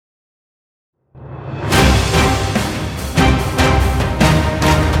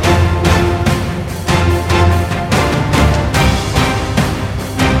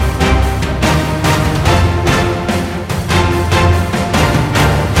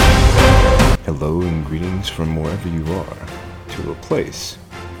Hello and greetings from wherever you are to a place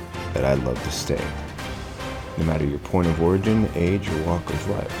that I'd love to stay. No matter your point of origin, age, or walk of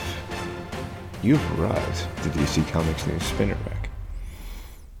life, you've arrived at the DC Comics News Spinner Rack.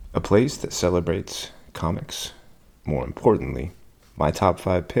 A place that celebrates comics, more importantly, my top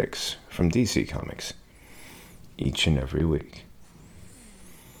 5 picks from DC Comics, each and every week.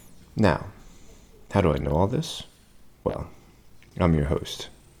 Now, how do I know all this? Well, I'm your host,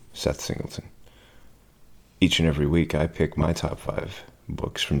 Seth Singleton. Each and every week I pick my top 5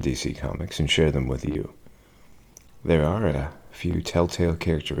 books from DC Comics and share them with you. There are a few telltale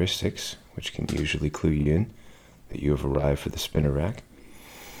characteristics which can usually clue you in that you have arrived for the Spinner Rack.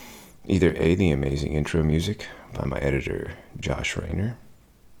 Either A, the amazing intro music by my editor Josh Rayner,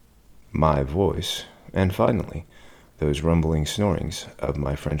 my voice, and finally, those rumbling snorings of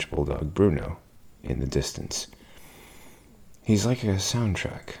my French bulldog Bruno in the distance. He's like a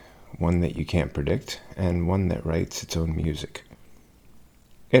soundtrack, one that you can't predict, and one that writes its own music.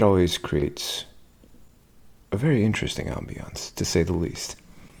 It always creates a very interesting ambiance, to say the least.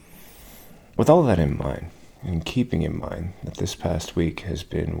 With all that in mind, and keeping in mind that this past week has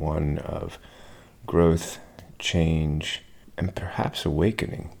been one of growth, change, and perhaps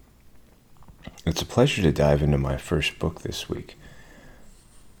awakening, it's a pleasure to dive into my first book this week,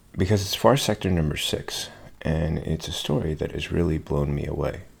 because it's Far Sector number 6, and it's a story that has really blown me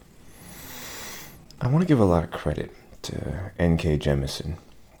away. I want to give a lot of credit to N.K. Jemisin,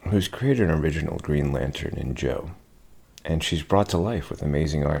 who's created an original Green Lantern in Joe, and she's brought to life with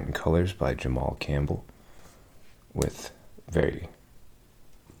amazing art and colors by Jamal Campbell, with very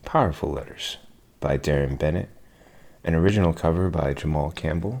powerful letters by Darren Bennett, an original cover by Jamal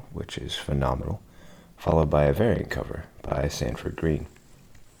Campbell, which is phenomenal, followed by a variant cover by Sanford Green.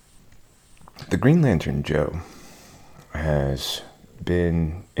 The Green Lantern Joe has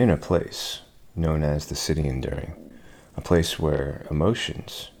been in a place known as the City Enduring, a place where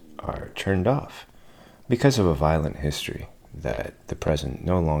emotions are turned off because of a violent history that the present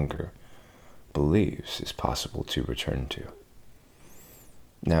no longer believes is possible to return to.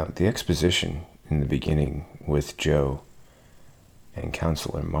 Now, the exposition in the beginning with Joe and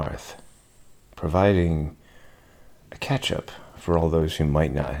Counselor Marth, providing a catch-up for all those who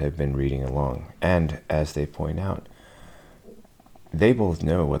might not have been reading along, and as they point out, they both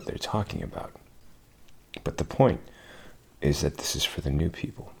know what they're talking about. But the point is that this is for the new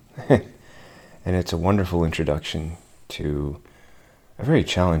people. And it's a wonderful introduction to a very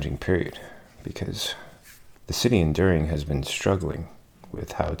challenging period, because the City Enduring has been struggling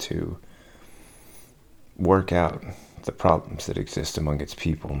with how to work out the problems that exist among its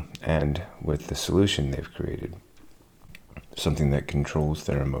people, and with the solution they've created, something that controls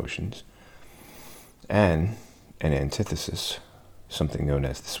their emotions, and an antithesis, something known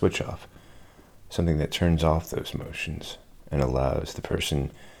as the switch off, something that turns off those emotions and allows the person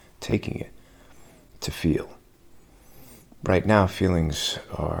taking it to feel. Right now, feelings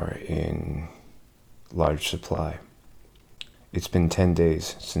are in large supply. It's been 10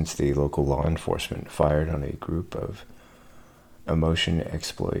 days since the local law enforcement fired on a group of emotion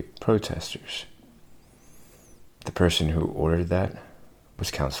exploit protesters. The person who ordered that was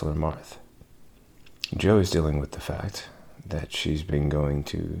Counselor Marth. Joe is dealing with the fact that she's been going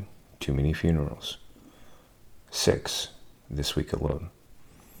to too many funerals. 6 this week alone.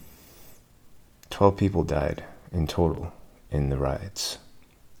 12 people died in total in the riots.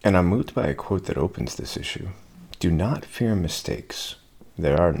 And I'm moved by a quote that opens this issue. "Do not fear mistakes.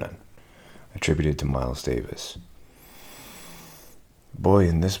 There are none," attributed to Miles Davis. Boy,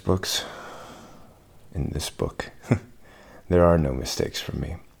 in this book, there are no mistakes for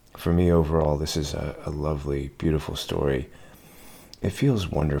me. For me, overall, this is a lovely, beautiful story. It feels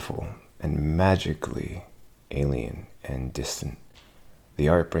wonderful and magically alien and distant. The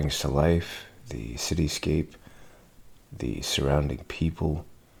art brings to life the cityscape, the surrounding people,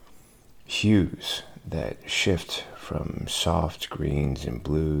 hues that shift from soft greens and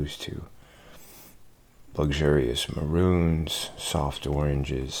blues to luxurious maroons, soft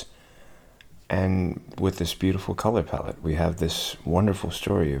oranges, and with this beautiful color palette, we have this wonderful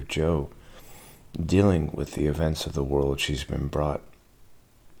story of Joe dealing with the events of the world she's been brought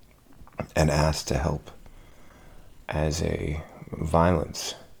and asked to help as a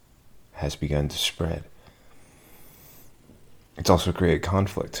violence has begun to spread. It's also created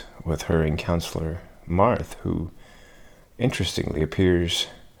conflict with her and Counselor Marth, who interestingly appears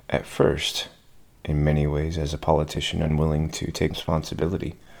at first in many ways as a politician unwilling to take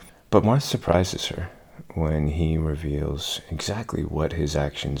responsibility. But Marth surprises her when he reveals exactly what his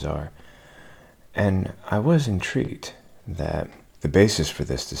actions are. And I was intrigued that the basis for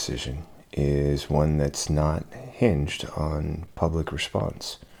this decision is one that's not hinged on public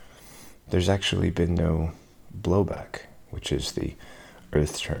response. There's actually been no blowback, which is the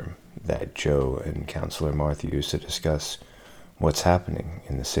Earth term that Joe and Counselor Martha use to discuss what's happening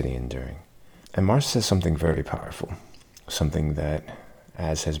in the city enduring. And Martha says something very powerful, something that,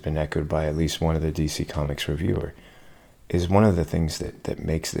 as has been echoed by at least one of the DC Comics reviewer, is one of the things that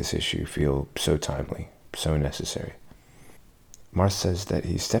makes this issue feel so timely, so necessary. Martha says that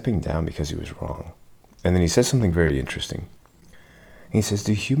he's stepping down because he was wrong. And then he says something very interesting. He says,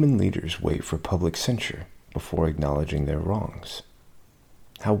 do human leaders wait for public censure before acknowledging their wrongs?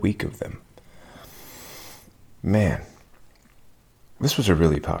 How weak of them. Man, this was a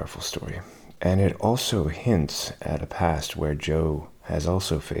really powerful story. And it also hints at a past where Jo has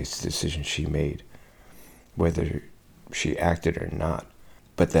also faced decisions she made, whether she acted or not,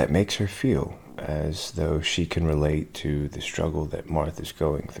 but that makes her feel as though she can relate to the struggle that Martha's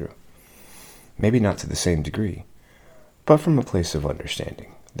going through. Maybe not to the same degree, but from a place of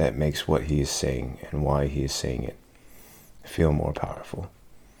understanding that makes what he is saying and why he is saying it feel more powerful.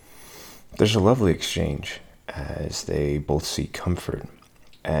 There's a lovely exchange as they both seek comfort,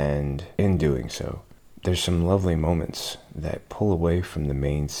 and in doing so, there's some lovely moments that pull away from the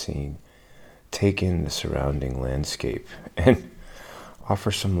main scene, take in the surrounding landscape, and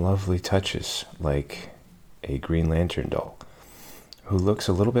offer some lovely touches like a Green Lantern doll who looks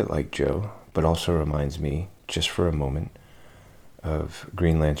a little bit like Jo, but also reminds me, just for a moment, of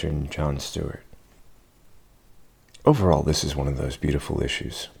Green Lantern John Stewart. Overall, this is one of those beautiful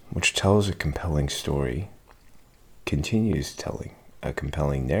issues which tells a compelling story, continues telling a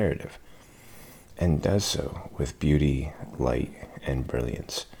compelling narrative, and does so with beauty, light, and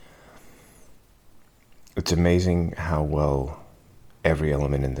brilliance. It's amazing how well every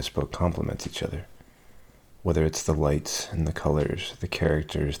element in this book complements each other, whether it's the lights and the colors, the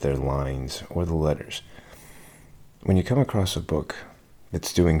characters, their lines, or the letters. When you come across a book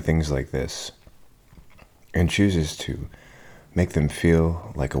that's doing things like this and chooses to make them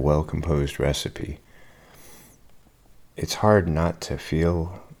feel like a well-composed recipe, it's hard not to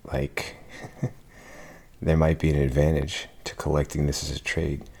feel like there might be an advantage to collecting this as a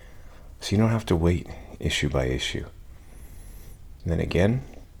trade, so you don't have to wait issue by issue. And then again,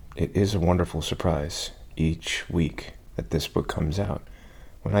 it is a wonderful surprise each week that this book comes out,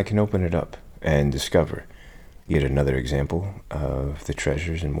 when I can open it up and discover yet another example of the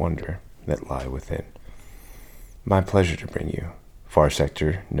treasures and wonder that lie within. My pleasure to bring you Far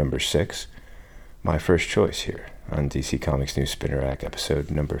Sector number 6, my first choice here on DC Comics New Spinner Rack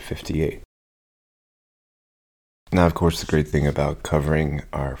episode number 58. Now, of course, the great thing about covering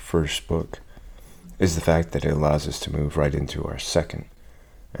our first book is the fact that it allows us to move right into our second.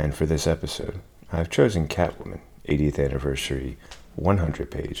 And for this episode, I've chosen Catwoman, 80th Anniversary,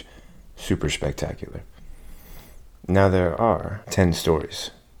 100-page, super spectacular. Now, there are 10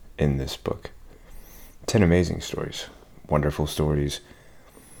 stories in this book. 10 amazing stories, wonderful stories.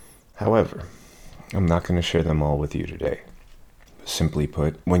 However, I'm not going to share them all with you today. Simply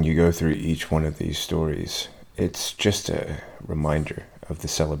put, when you go through each one of these stories, it's just a reminder of the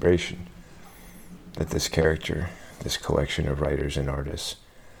celebration that this character, this collection of writers and artists,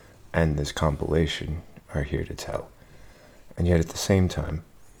 and this compilation are here to tell. And yet at the same time,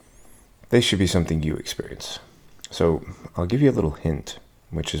 they should be something you experience. So I'll give you a little hint,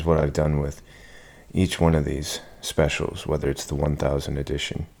 which is what I've done with each one of these specials, whether it's the 1000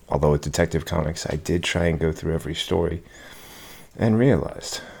 edition. Although with Detective Comics, I did try and go through every story and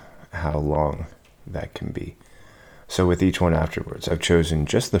realized how long that can be. So with each one afterwards, I've chosen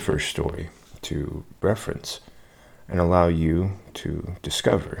just the first story to reference and allow you to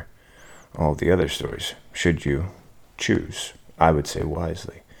discover all the other stories, should you choose, I would say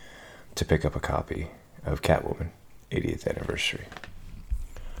wisely, to pick up a copy of Catwoman, 80th Anniversary.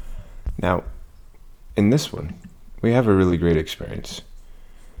 Now, in this one, we have a really great experience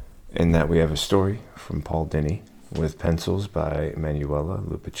in that we have a story from Paul Dini with pencils by Manuela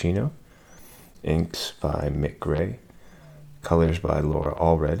Lupacchino, inks by Mick Gray, colors by Laura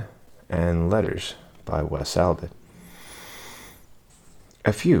Allred, and letters by Wes Albert.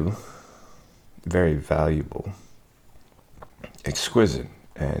 A few very valuable, exquisite,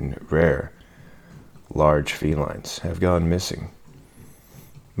 and rare large felines have gone missing.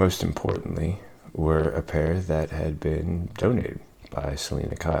 Most importantly were a pair that had been donated by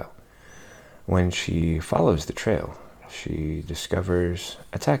Selina Kyle. When she follows the trail, she discovers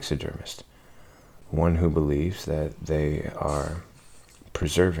a taxidermist, one who believes that they are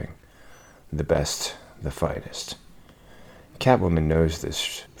preserving the best, the finest. Catwoman knows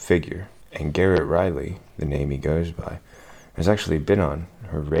this figure, and Garrett Riley, the name he goes by, has actually been on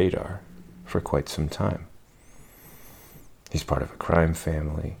her radar for quite some time. He's part of a crime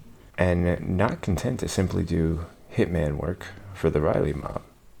family, and not content to simply do hitman work for the Riley mob.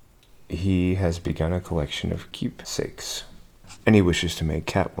 He has begun a collection of keepsakes, and he wishes to make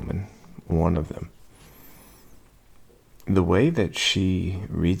Catwoman one of them. The way that she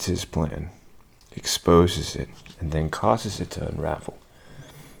reads his plan, exposes it, and then causes it to unravel,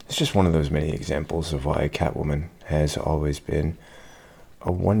 it's just one of those many examples of why Catwoman has always been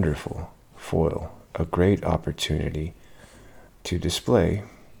a wonderful foil, a great opportunity to display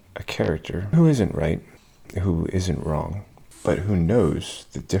a character who isn't right, who isn't wrong, but who knows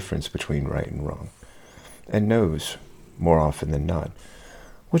the difference between right and wrong, and knows, more often than not,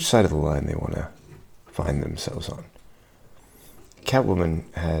 which side of the line they want to find themselves on. Catwoman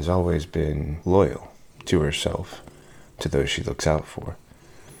has always been loyal to herself, to those she looks out for.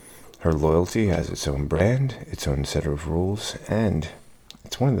 Her loyalty has its own brand, its own set of rules, and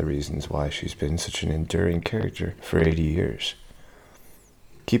it's one of the reasons why she's been such an enduring character for 80 years.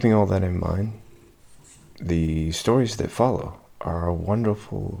 Keeping all that in mind, the stories that follow are a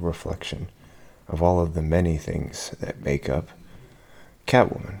wonderful reflection of all of the many things that make up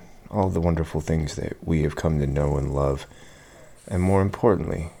Catwoman, all the wonderful things that we have come to know and love, and more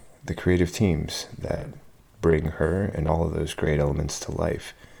importantly, the creative teams that bring her and all of those great elements to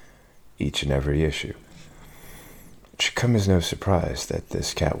life each and every issue. It should come as no surprise that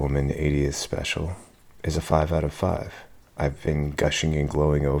this Catwoman 80th special is a 5 out of 5. I've been gushing and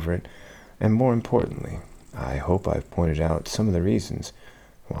glowing over it, and more importantly, I hope I've pointed out some of the reasons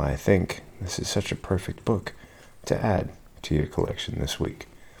why I think this is such a perfect book to add to your collection this week.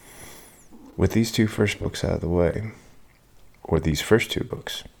 With these two first books out of the way, or these first two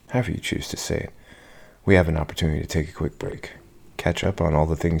books, however you choose to say it, we have an opportunity to take a quick break, catch up on all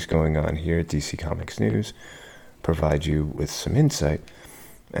the things going on here at DC Comics News, provide you with some insight,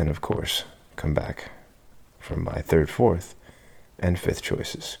 and of course, come back from my third, fourth, and fifth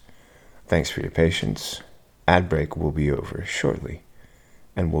choices. Thanks for your patience. Ad break will be over shortly,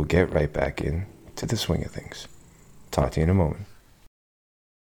 and we'll get right back into the swing of things. Talk to you in a moment.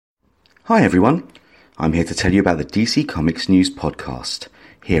 Hi everyone, I'm here to tell you about the DC Comics News podcast.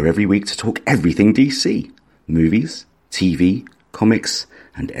 Here every week to talk everything DC. Movies, TV, comics,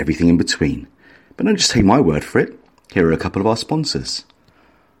 and everything in between. But don't just take my word for it. Here are a couple of our sponsors.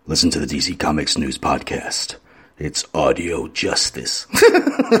 Listen to the DC Comics News podcast. It's audio justice.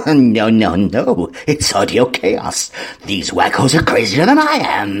 No. It's audio chaos. These wackos are crazier than I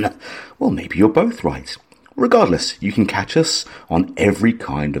am. Well, maybe you're both right. Regardless, you can catch us on every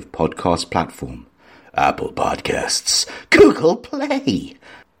kind of podcast platform. Apple Podcasts, Google Play,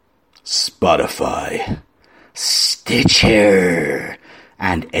 Spotify, Stitcher,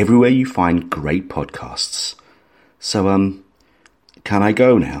 and everywhere you find great podcasts. So, can I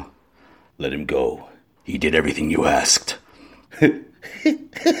go now? Let him go. He did everything you asked.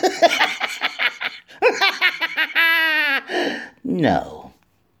 No.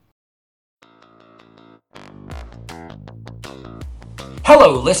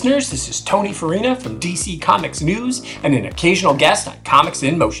 Hello, listeners. This is Tony Farina from DC Comics News and an occasional guest on Comics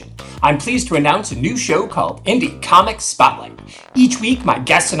in Motion. I'm pleased to announce a new show called Indie Comics Spotlight. Each week, my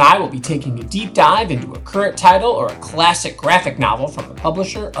guests and I will be taking a deep dive into a current title or a classic graphic novel from a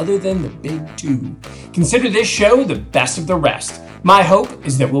publisher other than the big two. Consider this show the best of the rest. My hope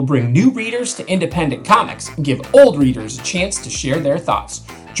is that we'll bring new readers to independent comics and give old readers a chance to share their thoughts.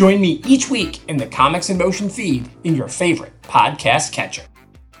 Join me each week in the Comics in Motion feed in your favorite podcast catcher.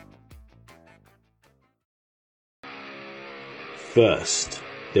 First,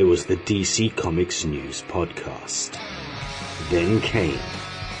 there was the DC Comics News podcast. Then came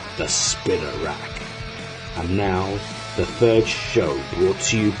the Spinner Rack. And now, the third show brought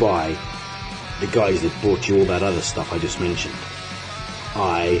to you by the guys that brought you all that other stuff I just mentioned.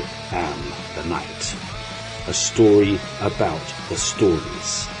 I Am the Night. A story about the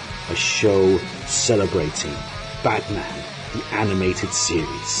stories. A show celebrating Batman, the animated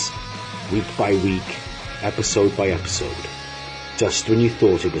series. Week by week, episode by episode. Just when you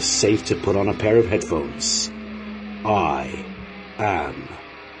thought it was safe to put on a pair of headphones, I am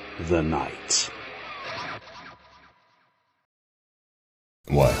the Night.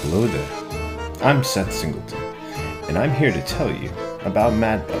 Why, hello there. I'm Seth Singleton, and I'm here to tell you about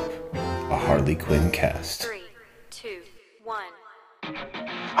Mad Pup, a Harley Quinn cast. 3, 2, 1.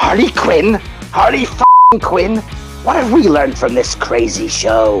 Harley Quinn? Harley f***ing Quinn? What have we learned from this crazy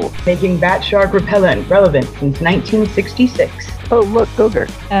show? Making bat shark repellent relevant since 1966. Oh, look, Ogre.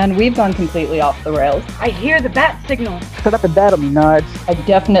 And we've gone completely off the rails. I hear the bat signal. Shut up and battle me, Nards. I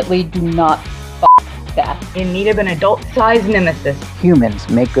definitely do not bats. in need of an adult-sized nemesis. Humans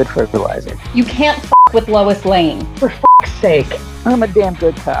make good fertilizer. You can't with Lois Lane. For f***'s sake. I'm a damn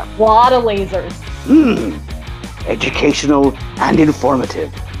good cop. Lot of lasers. Educational and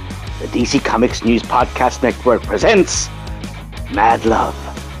informative. The DC Comics News Podcast Network presents Mad Love,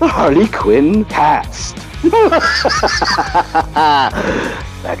 the Harley Quinn cast.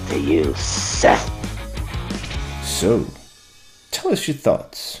 Back to you, Seth. So, tell us your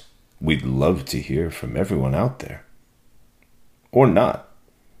thoughts. We'd love to hear from everyone out there. Or not.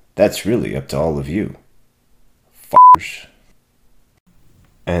 That's really up to all of you. F***ers.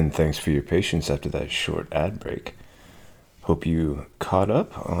 And thanks for your patience after that short ad break. Hope you caught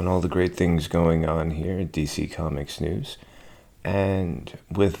up on all the great things going on here at DC Comics News. And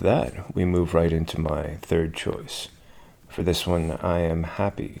with that, we move right into my third choice. For this one, I am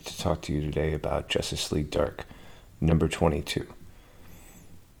happy to talk to you today about Justice League Dark, number 22.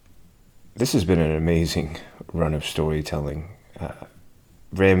 This has been an amazing run of storytelling.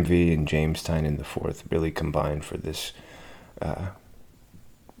 Ram V and James Tynion IV really combined for this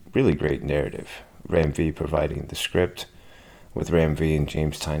really great narrative. Ram V providing the script, with Ram V and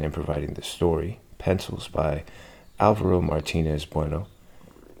James Tynion providing the story. Pencils by Alvaro Martinez Bueno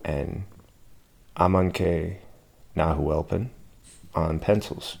and Amanke Nahuelpan on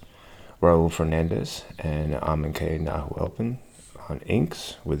pencils. Raul Fernandez and Amanke Nahuelpan on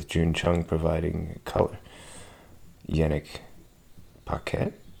inks, with June Chung providing color. Yannick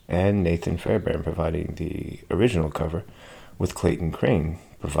Paquette and Nathan Fairbairn providing the original cover, with Clayton Crane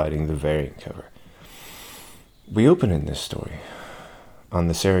providing the variant cover. We open in this story on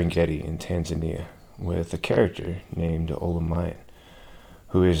the Serengeti in Tanzania with a character named Olamayan,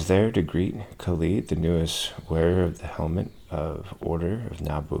 who is there to greet Khalid, the newest wearer of the helmet of Order of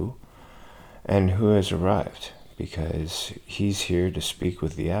Nabu, and who has arrived because he's here to speak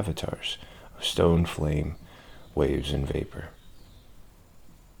with the avatars of Stone, Flame, Waves, and Vapor.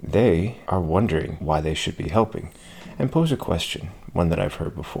 They are wondering why they should be helping, and pose a question, one that I've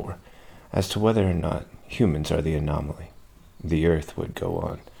heard before, as to whether or not humans are the anomaly. The Earth would go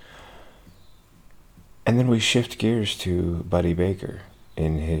on. And then we shift gears to Buddy Baker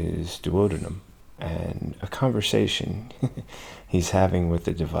in his duodenum, and a conversation he's having with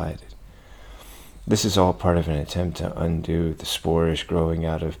the divided. This is all part of an attempt to undo the spores growing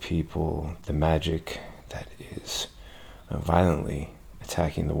out of people, the magic that is violently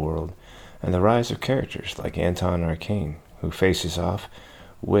attacking the world, and the rise of characters like Anton Arcane, who faces off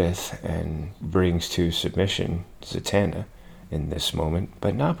with and brings to submission Zatanna in this moment,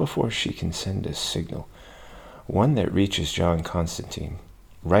 but not before she can send a signal, one that reaches John Constantine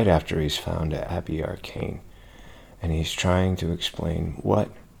right after he's found Abby Arcane, and he's trying to explain what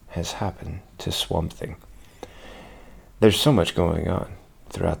has happened to Swamp Thing. There's so much going on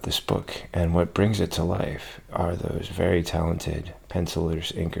throughout this book, and what brings it to life are those very talented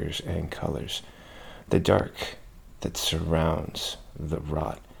pencilers, inkers, and colors. The dark that surrounds the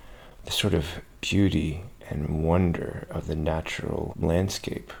rot, the sort of beauty and wonder of the natural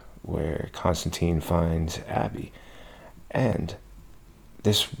landscape where Constantine finds Abby, and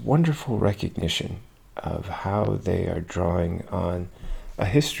this wonderful recognition of how they are drawing on a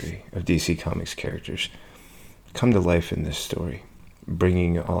history of DC Comics characters come to life in this story,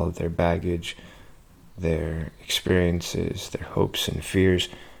 bringing all of their baggage, their experiences, their hopes and fears,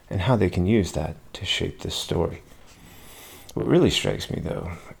 and how they can use that to shape this story. What really strikes me,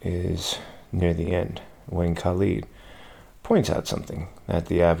 though, is near the end, when Khalid points out something that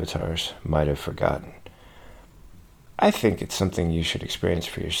the avatars might have forgotten. I think it's something you should experience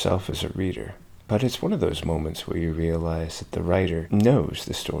for yourself as a reader, but it's one of those moments where you realize that the writer knows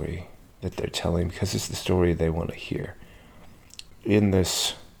the story that they're telling because it's the story they want to hear. In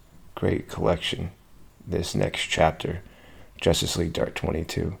this great collection, this next chapter, Justice League Dark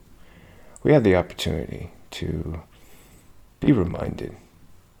 22, we have the opportunity to be reminded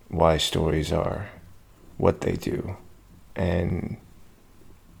why stories are what they do, and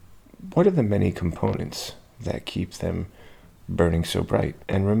what are the many components that keep them burning so bright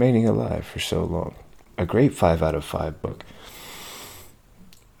and remaining alive for so long. A great 5 out of 5 book.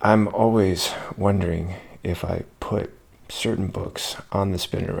 I'm always wondering if I put certain books on the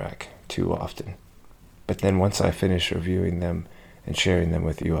spinner rack too often. But then once I finish reviewing them and sharing them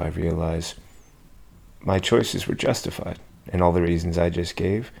with you, I realize my choices were justified, and all the reasons I just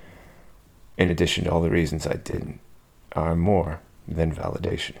gave, in addition to all the reasons I didn't, are more than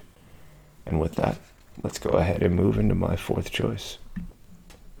validation. And with that, let's go ahead and move into my fourth choice.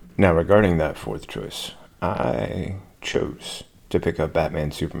 Now, regarding that fourth choice, I chose to pick up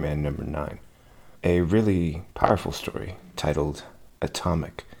Batman Superman number 9, a really powerful story titled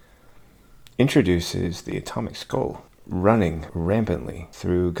Atomic. introduces the Atomic Skull running rampantly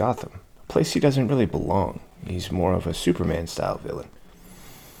through Gotham, a place he doesn't really belong. He's more of a Superman-style villain.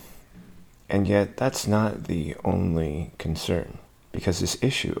 And yet, that's not the only concern, because this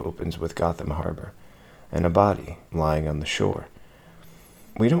issue opens with Gotham Harbor and a body lying on the shore.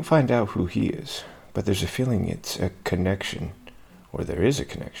 We don't find out who he is, but there's a feeling it's a connection, or there is a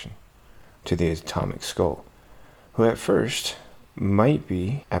connection, to the Atomic Skull, who at first might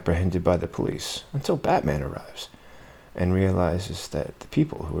be apprehended by the police until Batman arrives and realizes that the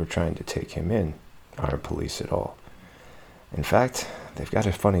people who are trying to take him in aren't police at all. In fact, they've got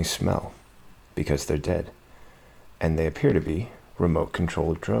a funny smell because they're dead, and they appear to be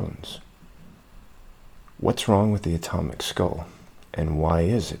remote-controlled drones. What's wrong with the Atomic Skull, and why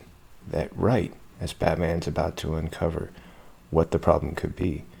is it that right as Batman's about to uncover what the problem could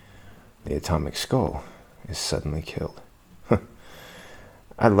be, the Atomic Skull is suddenly killed?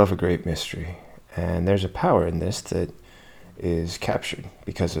 I love a great mystery, and there's a power in this that is captured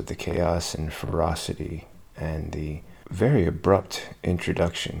because of the chaos and ferocity and the very abrupt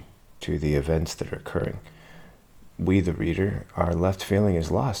introduction to the events that are occurring. We, the reader, are left feeling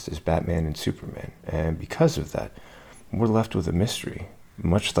as lost as Batman and Superman, and because of that, we're left with a mystery,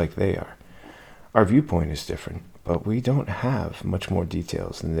 much like they are. Our viewpoint is different, but we don't have much more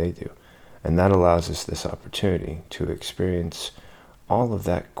details than they do, and that allows us this opportunity to experience all of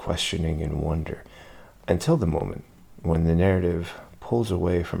that questioning and wonder until the moment when the narrative pulls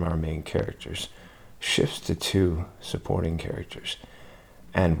away from our main characters, shifts to two supporting characters,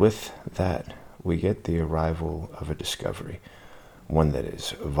 and with that we get the arrival of a discovery, one that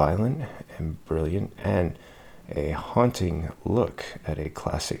is violent and brilliant and a haunting look at a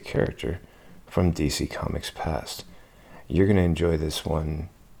classic character from DC Comics past. You're going to enjoy this one,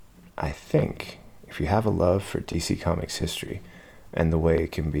 I think, if you have a love for DC Comics history and the way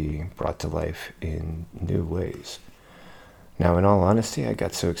it can be brought to life in new ways. Now, in all honesty, I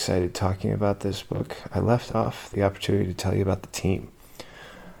got so excited talking about this book, I left off the opportunity to tell you about the team.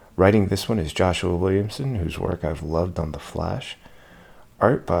 Writing this one is Joshua Williamson, whose work I've loved on The Flash.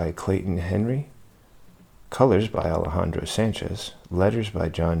 Art by Clayton Henry. Colors by Alejandro Sanchez. Letters by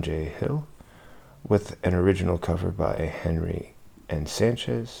John J. Hill. With an original cover by Henry and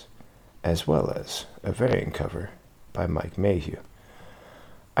Sanchez, as well as a variant cover by Mike Mayhew.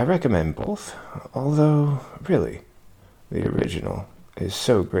 I recommend both, although, really, the original is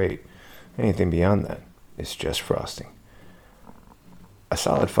so great, anything beyond that is just frosting. A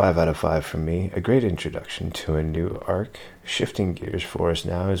solid 5 out of 5 from me, a great introduction to a new arc, shifting gears for us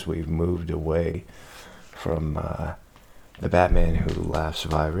now as we've moved away from the Batman Who Laughs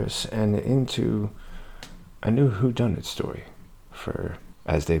virus and into a new whodunit story for,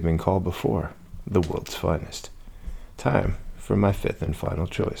 as they've been called before, the world's finest. Time for my fifth and final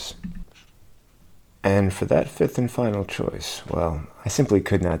choice. And for that fifth and final choice, well, I simply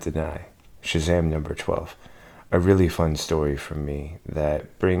could not deny Shazam number 12. A really fun story for me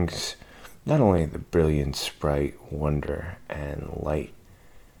that brings not only the brilliance, bright wonder, and light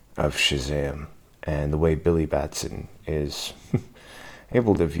of Shazam and the way Billy Batson is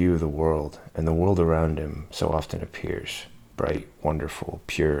able to view the world, and the world around him so often appears bright, wonderful,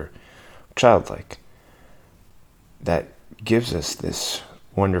 pure, childlike. That gives us this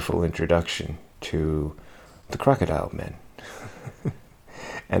wonderful introduction to the Crocodile Men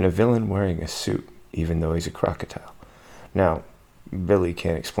and a villain wearing a suit even though he's a crocodile. Now, Billy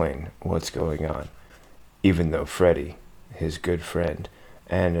can't explain what's going on, even though Freddy, his good friend,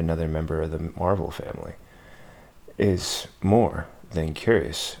 and another member of the Marvel family, is more than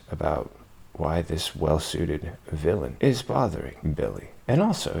curious about why this well-suited villain is bothering Billy. And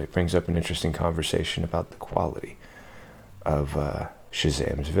also, it brings up an interesting conversation about the quality of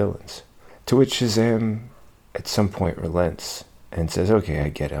Shazam's villains, to which Shazam at some point relents and says, okay, I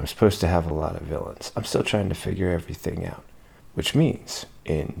get it. I'm supposed to have a lot of villains. I'm still trying to figure everything out. Which means,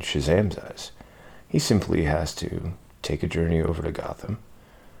 in Shazam's eyes, he simply has to take a journey over to Gotham,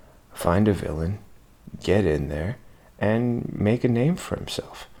 find a villain, get in there, and make a name for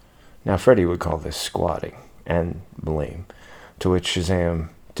himself. Now, Freddy would call this squatting and blame, to which Shazam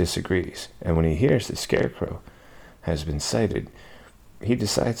disagrees. And when he hears the Scarecrow has been sighted, he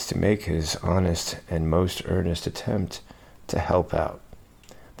decides to make his honest and most earnest attempt to help out.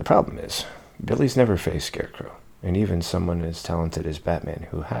 The problem is, Billy's never faced Scarecrow, and even someone as talented as Batman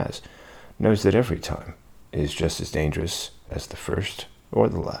who has, knows that every time is just as dangerous as the first or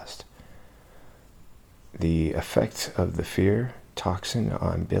the last. The effect of the fear toxin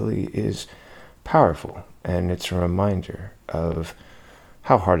on Billy is powerful, and it's a reminder of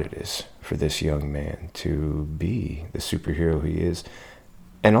how hard it is for this young man to be the superhero he is,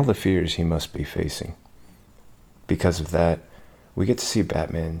 and all the fears he must be facing. Because of that, we get to see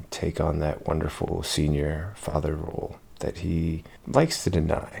Batman take on that wonderful senior father role that he likes to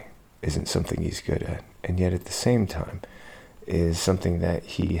deny isn't something he's good at, and yet at the same time is something that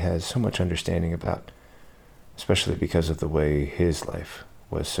he has so much understanding about, especially because of the way his life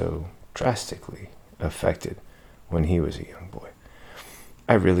was so drastically affected when he was a young boy.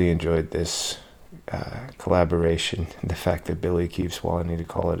 I really enjoyed this collaboration, the fact that Billy keeps wanting to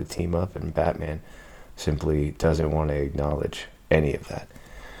call it a team up and Batman simply doesn't want to acknowledge any of that.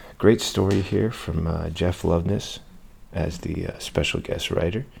 Great story here from Jeff Loveness as the special guest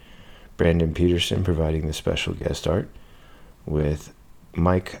writer, Brandon Peterson providing the special guest art, with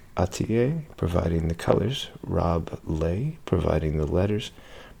Mike Attier providing the colors, Rob Lay providing the letters,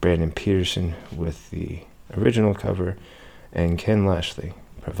 Brandon Peterson with the original cover, and Ken Lashley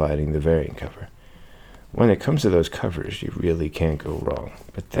providing the variant cover. When it comes to those covers, you really can't go wrong.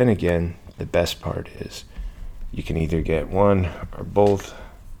 But then again, the best part is you can either get one or both,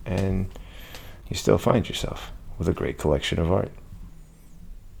 and you still find yourself with a great collection of art.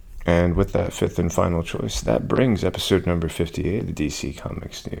 And with that fifth and final choice, that brings episode number 58 of the DC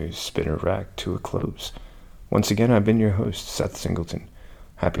Comics News Spinner Rack to a close. Once again, I've been your host, Seth Singleton.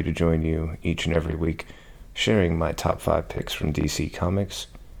 Happy to join you each and every week, sharing my top 5 picks from DC Comics,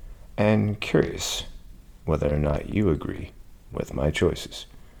 and curious whether or not you agree with my choices.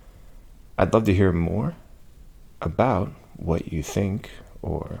 I'd love to hear more about what you think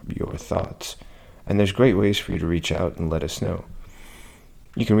or your thoughts, and there's great ways for you to reach out and let us know.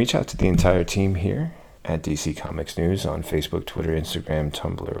 You can reach out to the entire team here at DC Comics News on Facebook, Twitter, Instagram,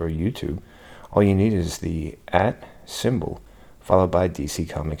 Tumblr, or YouTube. All you need is the @ symbol followed by DC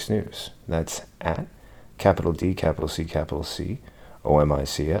Comics News. That's @ capital D, capital C, capital C,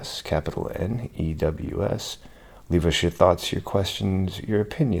 OMICS, capital N, EWS. Leave us your thoughts, your questions, your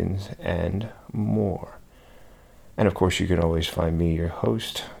opinions, and more. And of course, you can always find me, your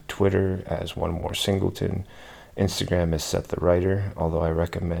host, Twitter as One More Singleton, Instagram as Seth the Writer, although I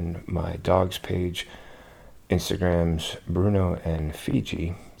recommend my dog's page, Instagrams Bruno and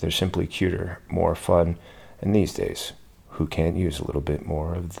Fiji. They're simply cuter, more fun, and these days, who can't use a little bit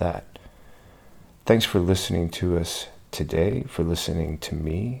more of that? Thanks for listening to us today, for listening to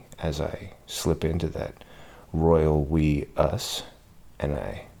me as I slip into that royal we us, and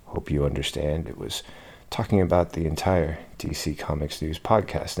I hope you understand it was talking about the entire DC Comics News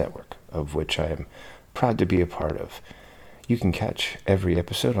podcast network, of which I am proud to be a part of. You can catch every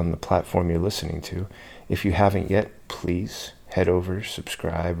episode on the platform you're listening to. If you haven't yet, please head over,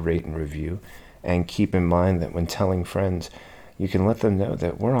 subscribe, rate, and review, and keep in mind that when telling friends, you can let them know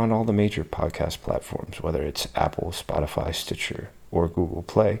that we're on all the major podcast platforms, whether it's Apple, Spotify, Stitcher, or Google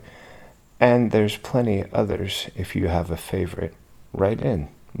Play. And there's plenty others. If you have a favorite, write in.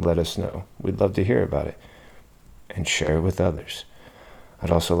 Let us know. We'd love to hear about it. And share it with others.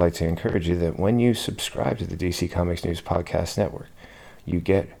 I'd also like to encourage you that when you subscribe to the DC Comics News Podcast Network, you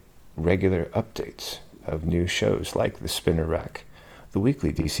get regular updates of new shows like The Spinner Rack, the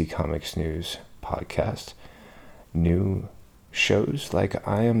weekly DC Comics News podcast, new shows like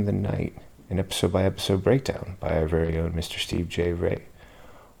I Am the Knight, an episode-by-episode breakdown by our very own Mr. Steve J. Ray,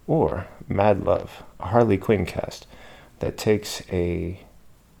 or Mad Love, a Harley Quinn cast that takes a,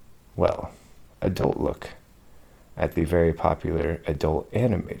 adult look at the very popular adult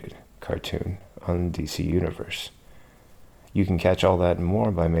animated cartoon on DC Universe. You can catch all that and more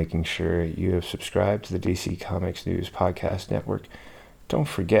by making sure you have subscribed to the DC Comics News Podcast Network. Don't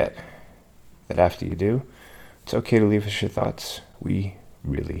forget that after you do, it's okay to leave us your thoughts. We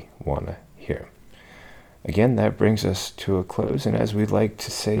really want to hear them. Again, that brings us to a close, and as we like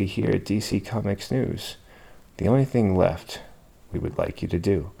to say here at DC Comics News, the only thing left we would like you to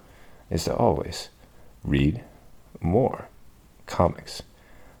do is to always read more comics.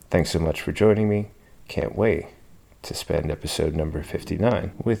 Thanks so much for joining me. Can't wait to spend episode number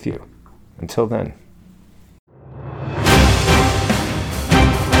 59 with you. Until then.